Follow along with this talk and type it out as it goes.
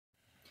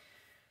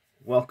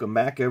Welcome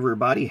back,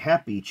 everybody.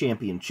 Happy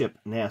Championship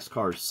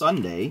NASCAR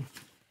Sunday.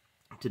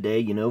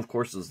 Today, of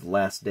course, is the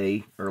last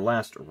day, or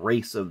last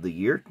race of the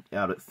year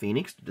out at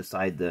Phoenix to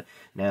decide the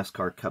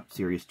NASCAR Cup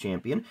Series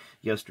champion.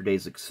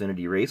 Yesterday's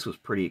Xfinity race was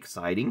pretty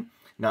exciting.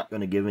 Not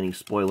going to give any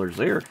spoilers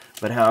there.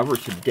 But, however,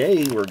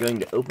 today we're going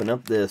to open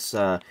up this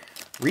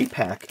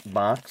repack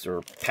box,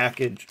 or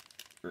package,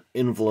 or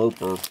envelope,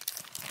 or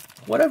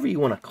whatever you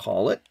want to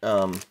call it.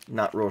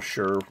 Not real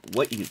sure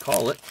what you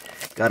call it.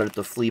 Got it at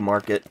the flea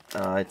market,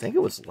 I think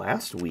it was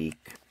last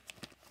week.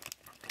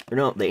 Or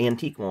no, the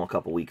antique mall a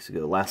couple weeks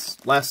ago.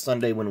 Last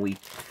Sunday when we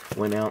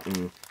went out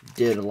and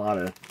did a lot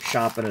of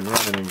shopping and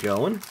running and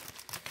going.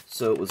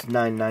 So it was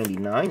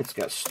 $9.99. It's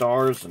got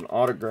stars and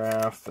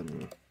autograph,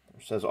 and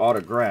it says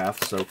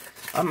autograph. So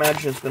I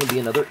imagine it's going to be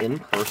another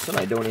in-person.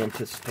 I don't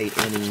anticipate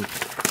any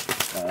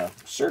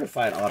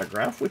certified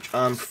autograph, which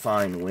I'm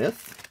fine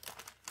with.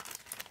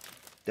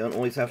 Don't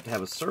always have to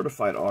have a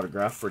certified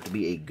autograph for it to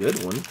be a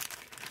good one.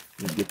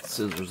 You get the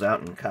scissors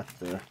out and cut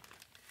the...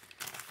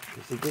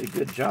 because they did a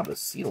good job of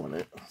sealing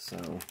it,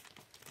 so...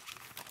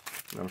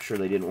 I'm sure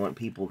they didn't want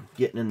people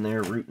getting in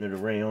there, rooting it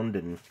around,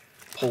 and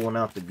pulling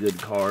out the good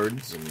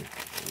cards and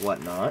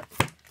whatnot.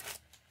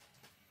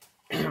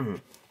 So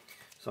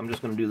I'm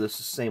just going to do this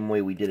the same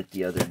way we did it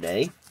the other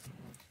day.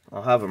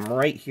 I'll have them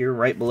right here,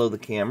 right below the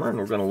camera, and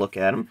we're going to look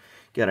at them.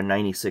 Got a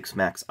 96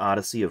 Max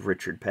Odyssey of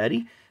Richard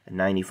Petty, a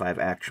 95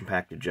 Action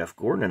Pack of Jeff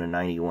Gordon, and a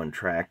 91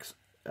 Tracks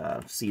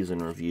season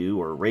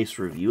review or race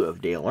review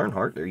of Dale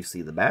Earnhardt. There you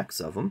see the backs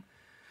of them.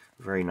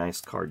 Very nice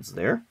cards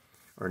there.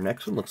 Our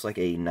next one looks like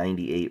a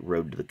 98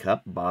 Road to the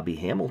Cup, Bobby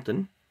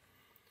Hamilton.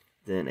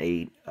 Then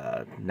a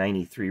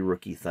 93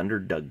 Rookie Thunder,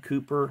 Doug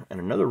Cooper.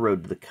 And another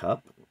Road to the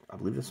Cup, I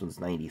believe this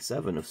one's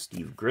 97, of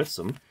Steve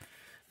Grissom.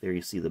 There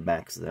you see the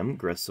backs of them,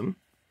 Grissom.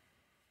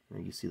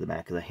 There you see the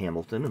back of the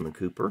Hamilton and the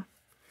Cooper.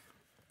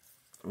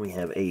 We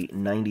have a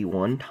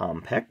 91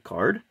 Tom Peck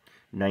card,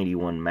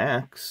 91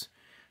 Max,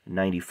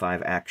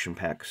 95 Action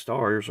Pack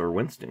Stars, or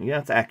Winston, yeah,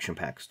 it's Action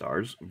Pack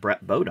Stars,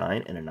 Brett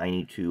Bodine, and a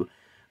 92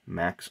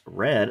 Max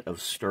Red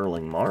of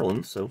Sterling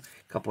Marlin. So,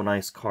 a couple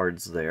nice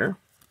cards there.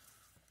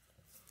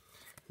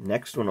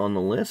 Next one on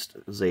the list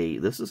is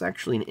this is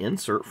actually an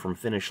insert from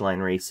Finish Line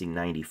Racing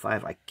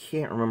 95. I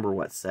can't remember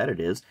what set it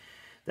is.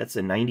 That's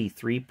a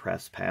 93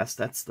 Press Pass.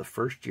 That's the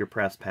first year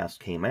Press Pass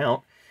came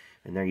out.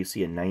 And there you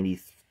see a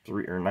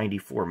 93 or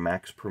 94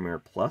 Max Premier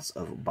Plus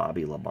of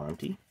Bobby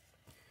Labonte.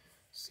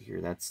 See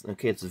here, that's,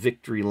 okay, it's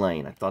Victory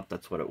Lane. I thought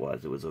that's what it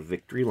was. It was a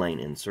Victory Lane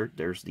insert.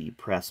 There's the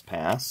Press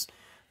Pass,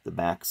 the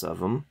backs of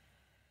them.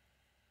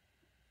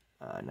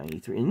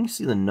 93, and you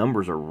see the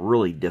numbers are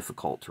really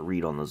difficult to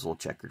read on those little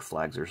checkered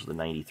flags. There's the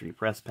 93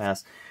 Press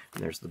Pass,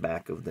 and there's the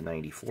back of the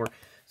 94.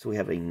 So we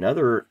have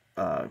another,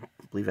 I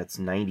believe that's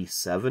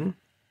 97,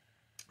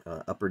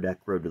 Upper Deck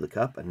Road to the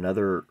Cup,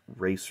 another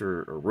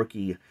racer, or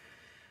rookie,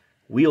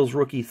 Wheels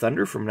Rookie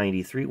Thunder from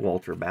 93,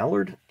 Walter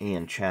Ballard,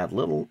 and Chad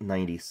Little,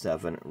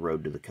 97,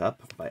 Road to the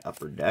Cup by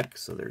Upper Deck.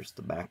 So there's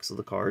the backs of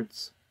the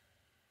cards.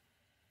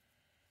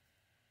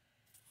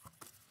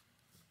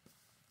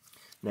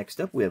 Next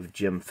up, we have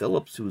Jim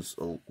Phillips, who's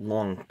a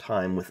long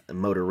time with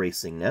Motor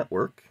Racing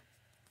Network.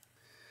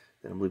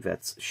 Then I believe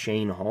that's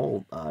Shane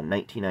Hall,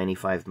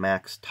 1995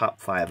 Max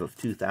Top 5 of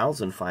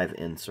 2005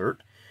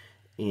 insert,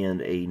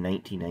 and a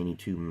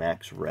 1992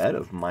 Max Red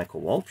of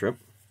Michael Waltrip.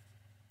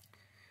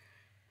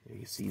 There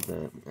you see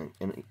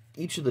and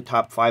each of the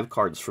top 5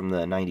 cards from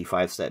the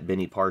 95 set,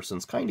 Benny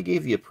Parsons, kind of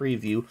gave you a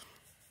preview.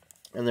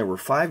 And there were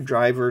 5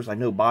 drivers. I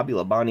know Bobby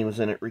Labonte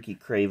was in it, Ricky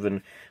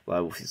Craven.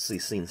 Well, we've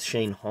seen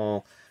Shane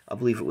Hall. I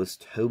believe it was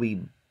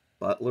Toby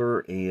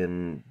Butler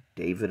and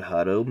David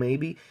Hutto,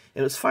 maybe.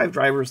 And it was 5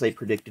 drivers they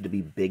predicted to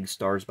be big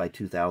stars by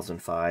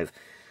 2005.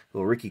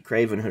 Well, Ricky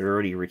Craven had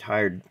already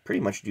retired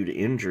pretty much due to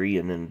injury,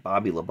 and then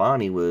Bobby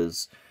Labonte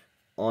was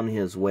on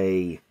his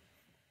way.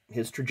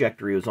 His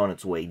trajectory was on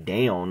its way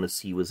down as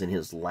he was in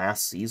his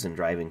last season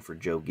driving for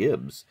Joe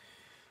Gibbs.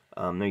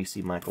 There you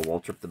see Michael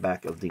Waltrip, the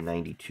back of the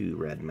 92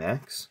 Red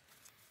Max.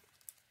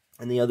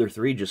 And the other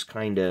 3 just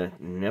kind of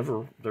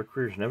their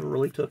careers never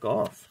really took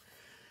off.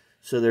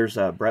 So there's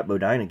Brett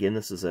Bodine again.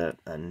 This is a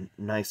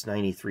nice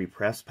 93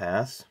 Press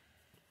Pass.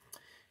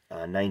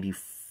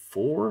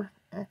 94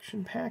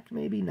 Action Pack,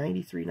 maybe?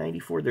 93,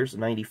 94. There's a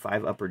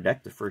 95 Upper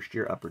Deck. The first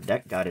year Upper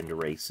Deck got into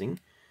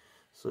racing.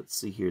 So let's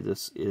see here.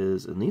 This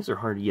is, and these are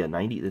hard, yeah,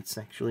 90, it's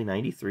actually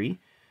 93.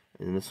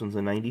 And this one's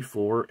a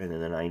 94, and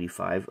then a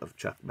 95 of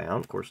Chuck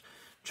Bound. Of course,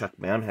 Chuck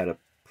Bound had a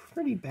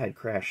pretty bad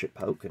crash at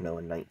Pocono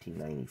in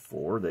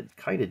 1994 that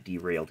kind of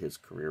derailed his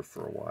career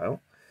for a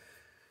while.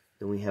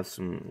 Then we have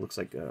some, looks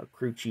like a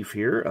crew chief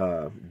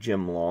here,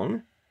 Jim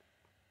Long,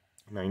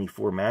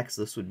 94 Max.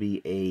 This would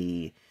be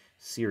a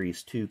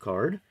Series 2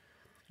 card.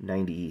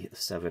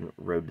 97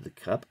 Road to the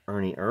Cup,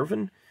 Ernie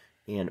Irvan,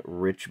 and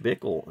Rich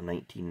Bickle,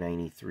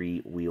 1993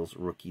 Wheels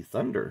Rookie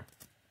Thunder.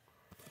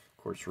 Of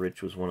course,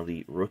 Rich was one of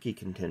the rookie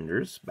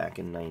contenders back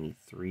in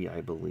 93, I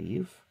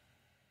believe.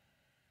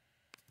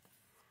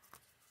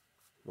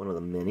 One of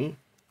the many.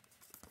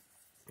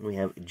 We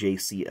have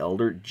J.C.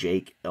 Elder,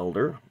 Jake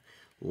Elder.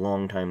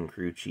 longtime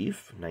crew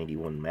chief,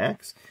 91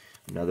 Max.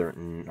 Another,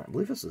 I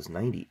believe this is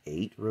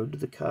 98 Road to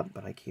the Cup,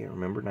 but I can't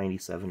remember,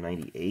 97,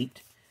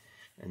 98.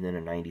 And then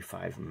a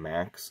 95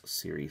 Max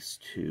Series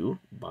 2,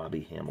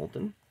 Bobby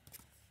Hamilton.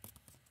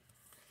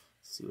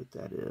 Let's see what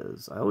that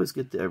is. I always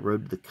get the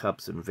Road to the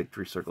Cups and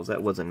Victory Circles.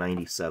 That was a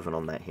 97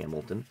 on that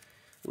Hamilton.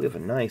 We have a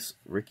nice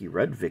Ricky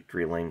Rudd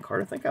Victory Lane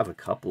card. I think I have a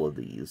couple of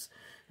these.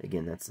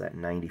 Again, that's that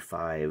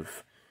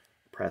 95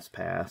 Press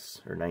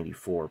Pass, or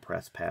 94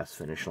 Press Pass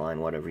Finish Line,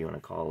 whatever you want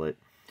to call it.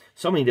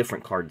 So many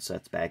different card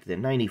sets back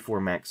then.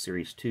 94 Max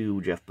Series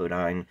 2, Jeff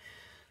Bodine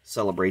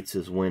celebrates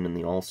his win in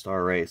the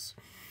All-Star race.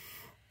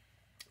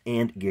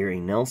 And Gary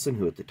Nelson,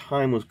 who at the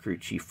time was crew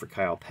chief for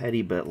Kyle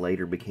Petty, but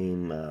later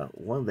became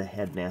one of the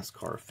head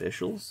NASCAR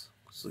officials.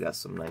 So got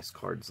some nice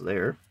cards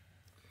there.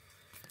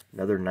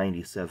 Another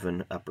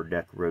 97 Upper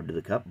Deck Road to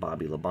the Cup,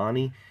 Bobby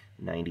Labonte.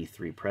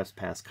 93 Press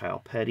Pass, Kyle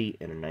Petty.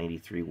 And a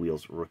 93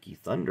 Wheels Rookie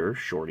Thunder,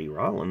 Shorty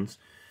Rollins,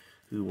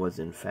 who was,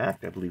 in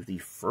fact, I believe, the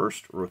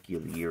first Rookie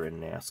of the Year in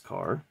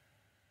NASCAR.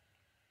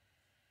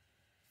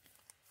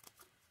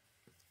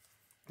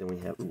 Then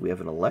we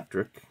have an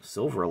electric,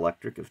 silver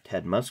electric of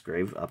Ted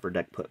Musgrave. Upper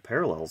Deck put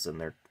parallels in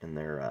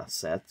their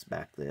sets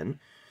back then.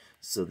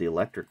 So the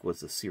electric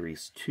was a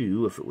Series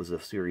 2. If it was a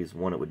Series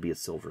 1, it would be a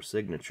silver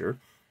signature.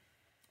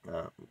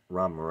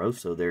 Rob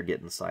Moroso there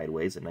getting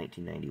sideways at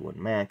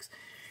 1991 Max.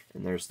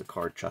 And there's the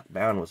car Chuck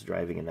Bound was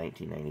driving in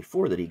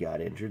 1994 that he got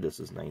injured. This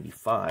is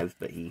 95,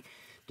 but he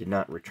did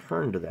not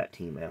return to that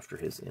team after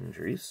his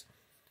injuries.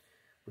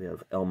 We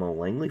have Elmo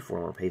Langley,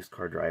 former pace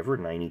car driver,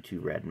 92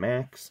 Red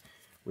Max.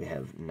 We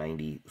have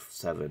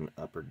 97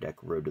 Upper Deck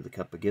Road to the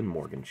Cup again,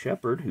 Morgan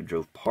Shepherd, who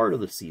drove part of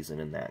the season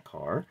in that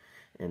car.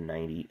 And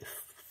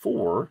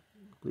 94,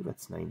 I believe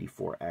that's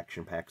 94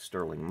 Action Pack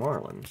Sterling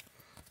Marlin.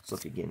 Let's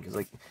look again, because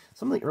like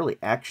some of the early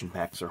Action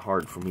Packs are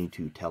hard for me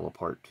to tell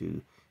apart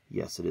to.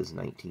 Yes, it is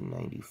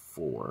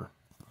 1994.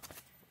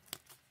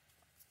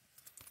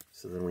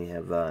 So then we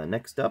have,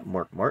 next up,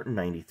 Mark Martin,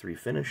 93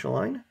 Finish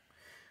Line.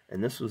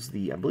 And this was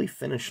the, I believe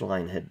Finish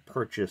Line had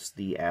purchased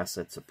the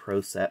assets of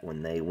Pro Set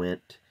when they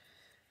went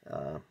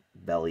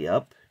belly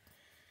up.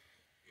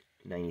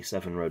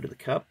 97 Road to the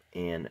Cup,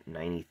 and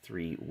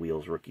 93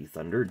 Wheels Rookie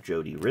Thunder,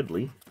 Jody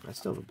Ridley. I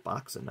still have a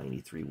box of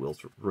 93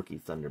 Wheels Rookie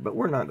Thunder, but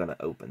we're not going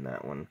to open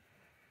that one.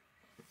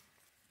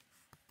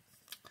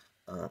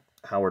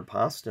 Howard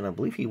Poston, I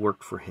believe he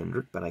worked for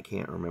Hendrick, but I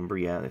can't remember.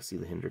 Yeah, I see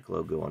the Hendrick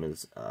logo on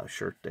his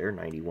shirt there.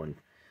 91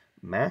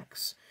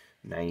 Max,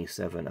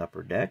 97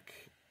 Upper Deck,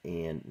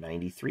 and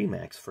 93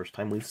 Max. First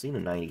time we've seen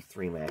a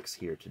 93 Max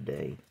here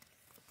today.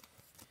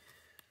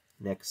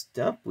 Next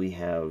up, we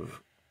have,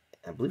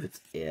 I believe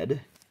it's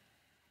Ed,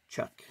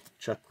 Chuck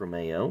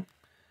Romeo,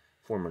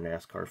 former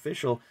NASCAR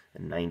official,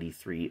 and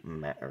 93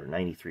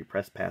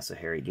 Press Pass of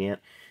Harry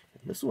Gant.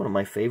 And this is one of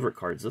my favorite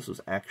cards. This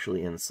was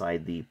actually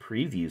inside the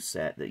preview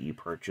set that you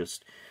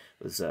purchased.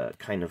 It was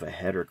kind of a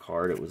header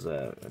card. It was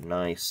a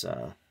nice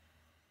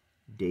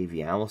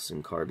Davey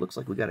Allison card. Looks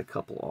like we got a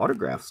couple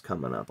autographs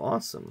coming up.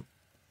 Awesome.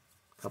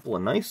 A couple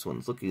of nice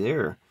ones. Looky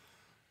there.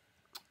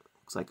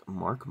 Looks like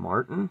Mark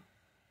Martin.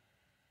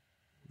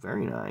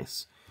 Very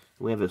nice.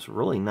 We have this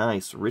really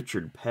nice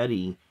Richard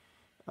Petty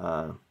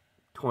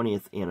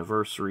 20th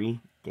anniversary.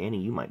 Danny,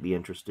 you might be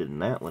interested in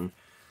that one.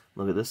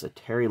 Look at this, a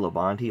Terry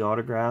Labonte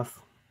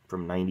autograph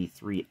from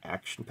 93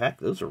 Action Pack.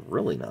 Those are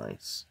really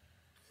nice.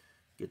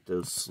 Get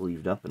those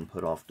sleeved up and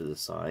put off to the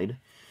side.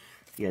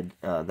 Yeah,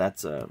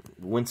 that's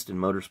Winston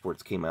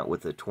Motorsports came out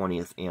with a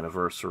 20th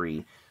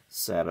anniversary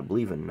set, I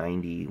believe in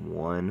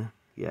 91.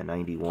 Yeah,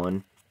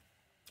 91.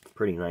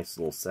 Pretty nice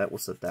little set. We'll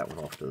set that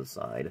one off to the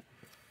side.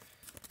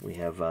 We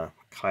have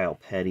Kyle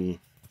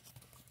Petty,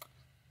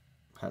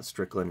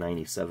 Strickland,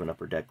 97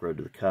 Upper Deck Road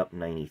to the Cup,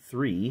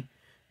 93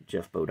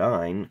 Jeff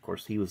Bodine. Of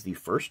course, he was the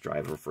first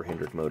driver for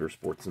Hendrick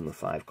Motorsports in the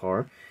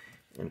 5-car.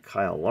 And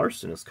Kyle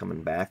Larson is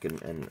coming back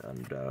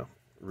and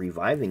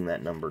reviving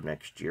that number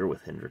next year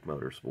with Hendrick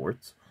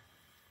Motorsports.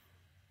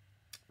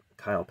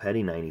 Kyle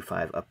Petty,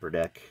 95 Upper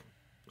Deck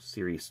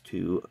Series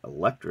 2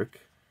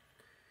 Electric.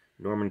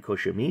 Norman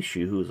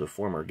Koshimishu, who is a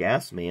former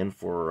gas man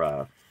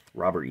for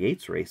Robert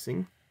Yates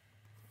Racing.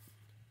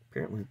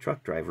 Apparently a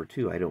truck driver,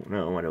 too. I don't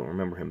know. I don't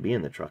remember him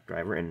being the truck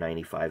driver. And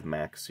 95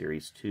 Max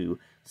Series 2,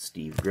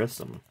 Steve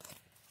Grissom.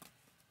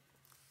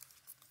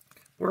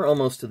 We're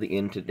almost to the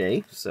end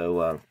today,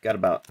 so got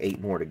about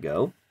 8 more to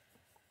go.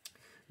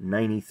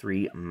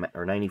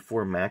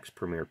 94 Max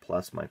Premier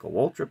Plus, Michael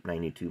Waltrip.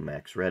 92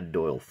 Max Red,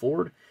 Doyle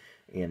Ford.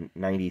 And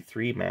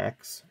 93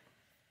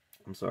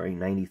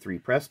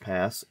 Press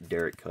Pass,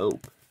 Derek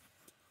Cope.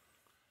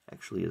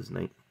 Actually is,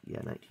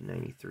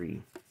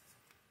 1993.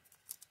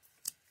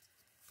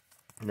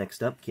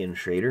 Next up, Ken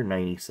Schrader,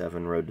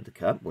 97 Road to the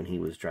Cup when he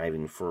was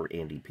driving for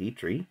Andy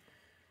Petrie.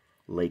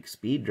 Lake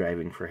Speed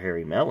driving for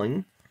Harry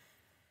Melling,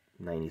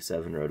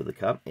 97 Road to the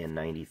Cup. And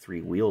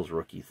 93 Wheels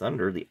Rookie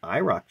Thunder, the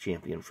IROC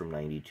champion from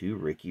 92,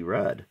 Ricky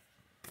Rudd.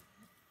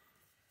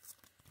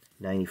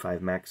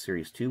 95 Max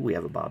Series 2, we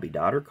have a Bobby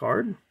Dotter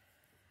card.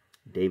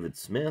 David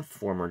Smith,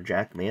 former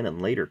jackman and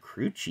later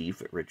crew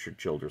chief at Richard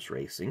Childress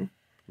Racing.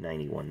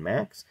 91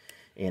 Max.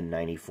 And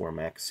 94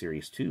 Max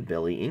Series 2,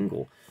 Billy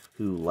Engel,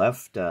 who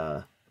left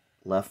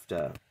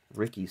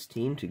Ricky's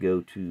team to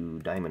go to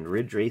Diamond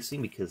Ridge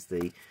Racing because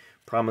they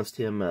promised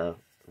him a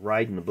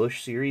ride in the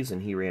Busch Series,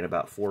 and he ran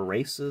about 4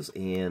 races,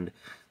 and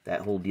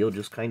that whole deal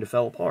just kind of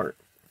fell apart.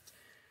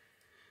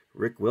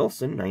 Rick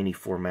Wilson,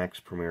 94 Max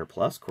Premier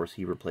Plus. Of course,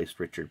 he replaced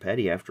Richard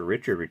Petty after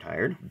Richard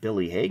retired.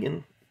 Billy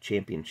Hagan,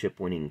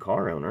 championship-winning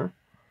car owner.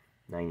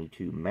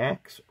 92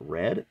 Max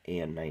Red,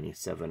 and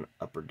 97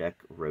 Upper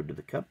Deck Road to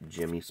the Cup,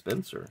 Jimmy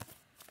Spencer.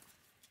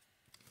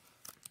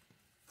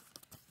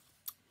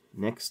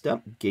 Next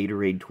up,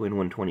 Gatorade Twin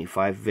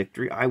 125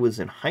 Victory. I was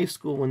in high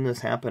school when this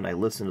happened. I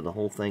listened to the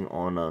whole thing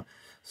on a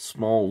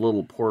small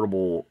little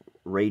portable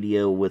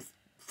radio with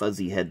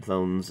fuzzy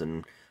headphones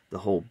and the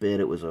whole bit.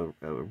 It was a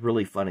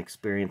really fun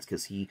experience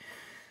because he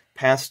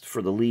passed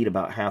for the lead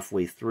about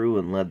halfway through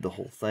and led the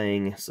whole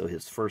thing. So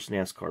his first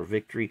NASCAR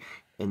victory.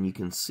 And you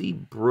can see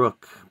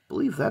Brooke, I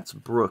believe that's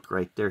Brooke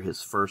right there,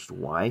 his first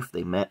wife.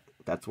 They met,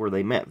 that's where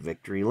they met,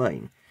 Victory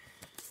Lane.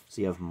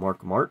 So you have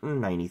Mark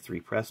Martin, 93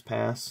 Press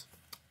Pass,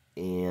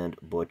 and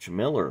Butch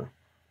Miller,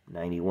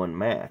 91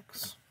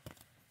 Max.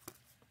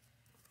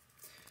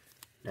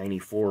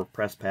 94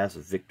 Press Pass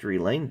of Victory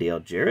Lane,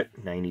 Dale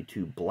Jarrett.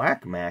 92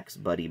 Black Max,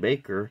 Buddy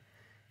Baker.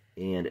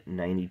 And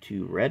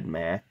 92 Red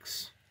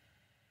Max.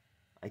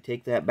 I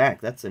take that back.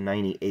 That's a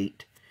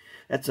 98.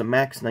 That's a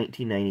Max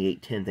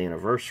 1998 10th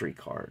Anniversary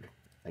card.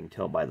 I can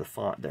tell by the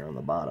font there on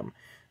the bottom.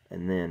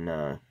 And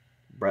then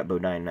Brett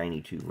Bodine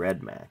 92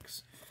 Red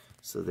Max.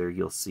 So there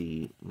you'll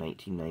see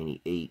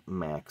 1998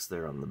 Max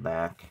there on the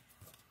back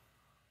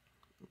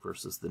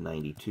versus the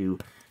 92.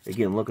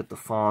 Again, look at the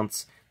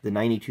fonts. The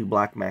 92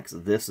 Black Max,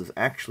 this is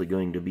actually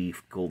going to be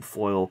gold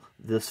foil.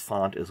 This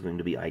font is going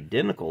to be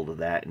identical to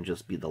that and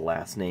just be the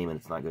last name, and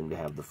it's not going to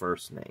have the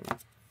first name.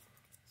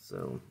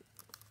 So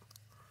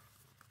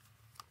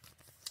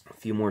a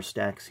few more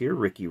stacks here.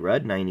 Ricky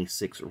Rudd,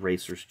 96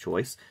 Racer's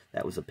Choice.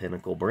 That was a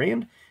Pinnacle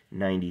brand.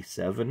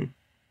 97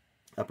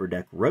 Upper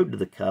Deck Road to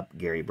the Cup,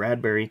 Gary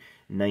Bradbury.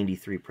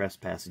 93 Press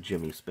Pass,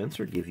 Jimmy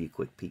Spencer. Give you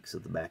quick peeks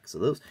of the backs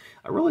of those.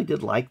 I really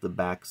did like the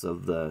backs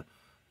of the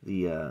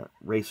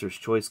Racer's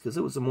Choice because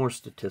it was a more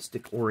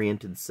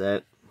statistic-oriented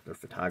set. Their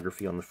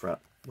photography on the front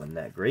wasn't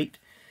that great.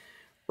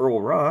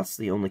 Earl Ross,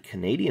 the only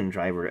Canadian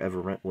driver to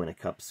ever win a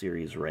Cup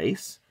Series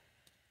race.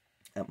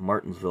 At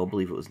Martinsville, I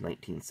believe it was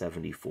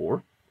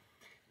 1974.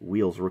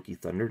 Wheels Rookie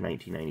Thunder,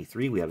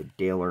 1993. We have a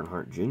Dale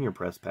Earnhardt Jr.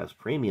 Press Pass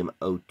Premium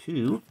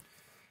 02.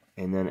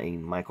 And then a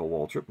Michael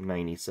Waltrip,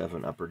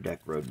 97 Upper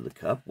Deck Road to the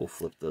Cup. We'll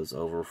flip those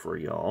over for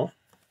y'all.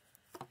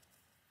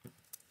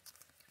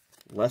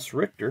 Les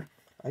Richter.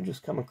 I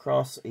just come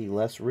across a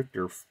Les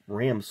Richter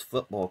Rams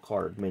football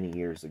card many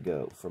years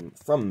ago.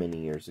 From many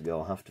years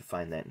ago. I'll have to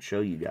find that and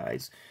show you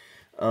guys.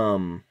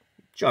 John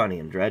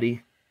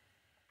Andretti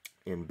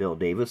and Bill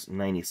Davis,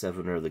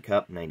 97 of the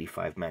Cup,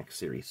 95 Max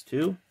Series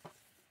 2.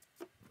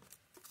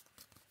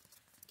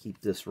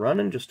 Keep this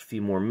running, just a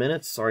few more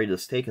minutes. Sorry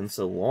this taking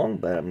so long,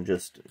 but I'm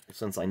just,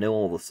 since I know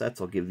all the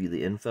sets, I'll give you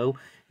the info.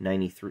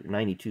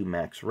 92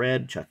 Max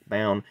Red, Chuck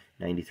Bound.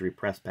 93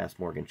 Press Pass,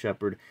 Morgan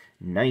Shepherd.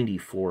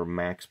 94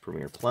 Max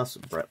Premier Plus,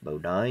 Brett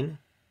Bodine.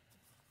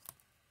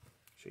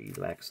 Show you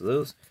the backs of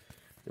those.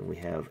 Then we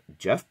have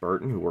Jeff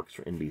Burton, who works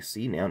for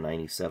NBC now,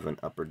 97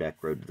 Upper Deck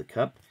Road to the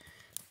Cup.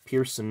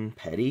 Pearson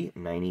Petty,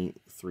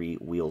 93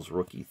 Wheels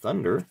Rookie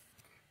Thunder.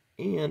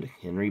 And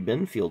Henry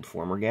Benfield,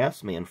 former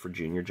gas man for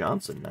Junior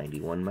Johnson,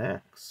 91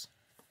 Max.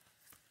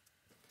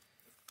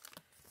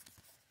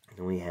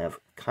 And we have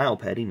Kyle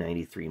Petty,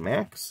 93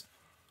 Max.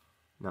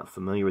 Not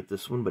familiar with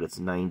this one, but it's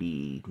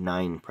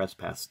 99 Press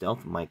Pass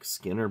Stealth. Mike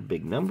Skinner,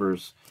 big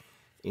numbers.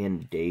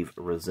 And Dave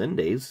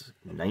Resendez,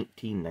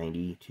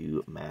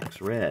 1992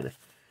 Max Red. Of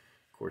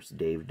course,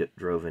 Dave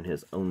drove in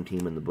his own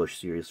team in the Busch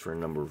Series for a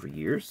number of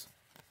years.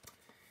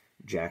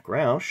 Jack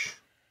Roush,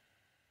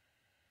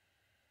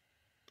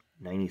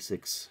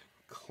 96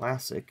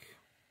 Classic.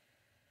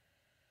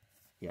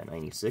 Yeah,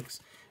 96.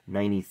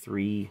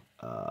 93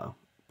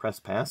 Press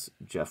Pass,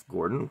 Jeff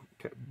Gordon,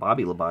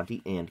 Bobby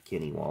Labonte, and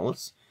Kenny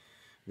Wallace.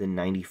 Then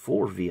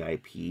 94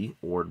 VIP,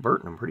 Ward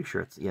Burton. I'm pretty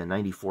sure it's, yeah,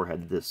 94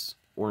 had this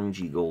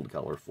orangey gold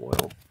color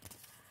foil.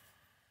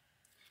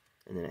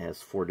 And then it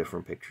has 4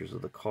 different pictures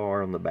of the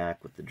car on the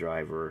back with the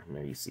driver. And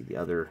there you see the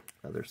other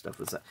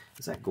stuff.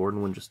 Is that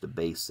Gordon one just a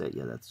base set?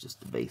 Yeah, that's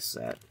just a base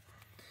set.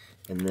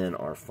 And then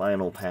our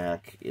final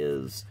pack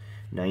is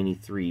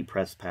 93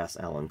 Press Pass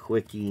Alan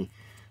Quickie.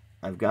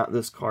 I've got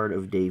this card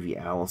of Davey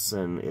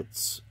Allison.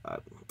 It's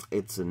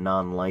a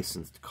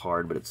non-licensed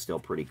card, but it's still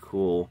pretty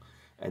cool.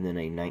 And then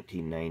a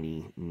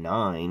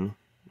 1999,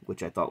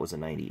 which I thought was a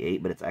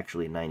 98, but it's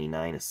actually a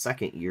 99, a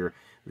second-year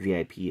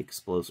VIP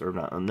explosive, or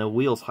not, no,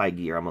 Wheels High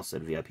Gear, I almost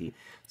said VIP.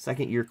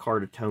 Second-year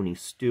card of Tony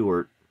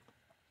Stewart,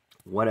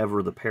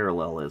 whatever the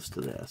parallel is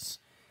to this.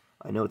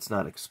 I know it's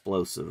not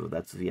explosive,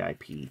 that's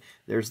VIP.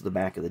 There's the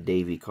back of the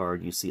Davey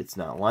card. You see it's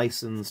not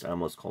licensed. I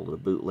almost called it a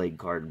bootleg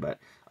card, but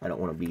I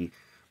don't want to be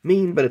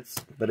mean, but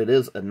it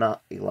is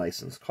not a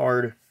licensed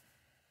card.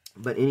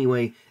 But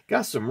anyway,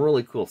 got some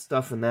really cool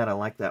stuff in that. I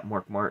like that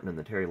Mark Martin and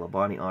the Terry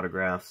Labonte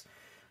autographs.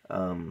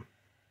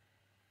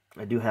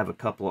 I do have a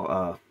couple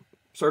of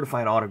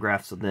certified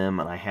autographs of them,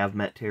 and I have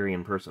met Terry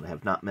in person. I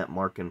have not met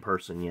Mark in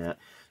person yet.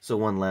 So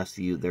one last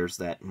view, there's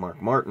that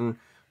Mark Martin,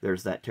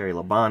 there's that Terry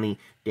Labonte.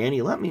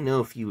 Danny, let me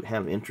know if you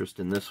have interest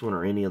in this one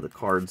or any of the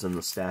cards in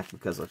the stack,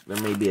 because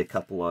there may be a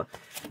couple of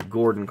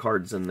Gordon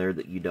cards in there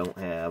that you don't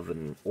have,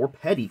 or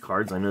Petty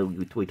cards. I know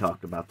we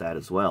talked about that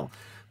as well.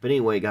 But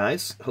anyway,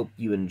 guys, hope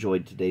you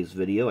enjoyed today's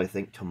video. I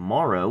think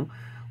tomorrow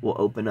we'll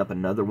open up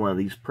another one of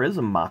these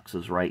Prism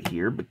boxes right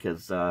here,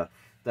 because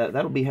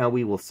that'll be how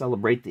we will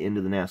celebrate the end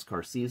of the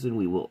NASCAR season.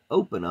 We will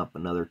open up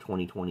another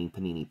 2020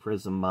 Panini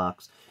Prism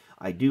box.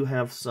 I do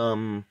have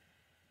some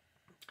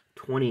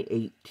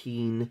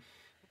 2018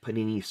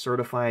 Panini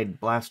certified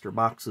blaster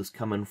boxes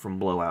coming from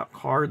Blowout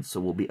Cards, so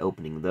we'll be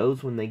opening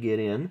those when they get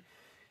in.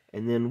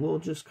 And then we'll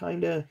just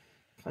kind of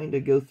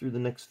go through the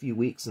next few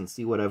weeks and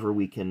see whatever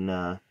we can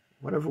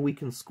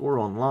score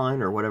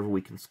online, or whatever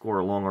we can score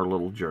along our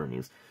little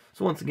journeys.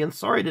 So once again,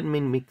 sorry I didn't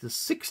mean to make this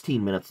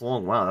 16 minutes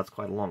long. Wow, that's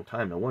quite a long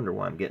time. No wonder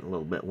why I'm getting a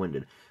little bit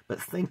winded.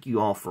 But thank you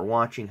all for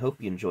watching.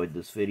 Hope you enjoyed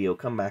this video.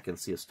 Come back and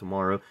see us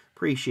tomorrow.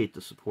 Appreciate the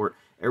support.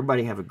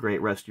 Everybody have a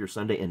great rest of your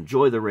Sunday.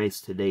 Enjoy the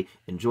race today.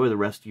 Enjoy the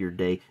rest of your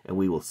day, and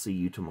we will see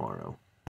you tomorrow.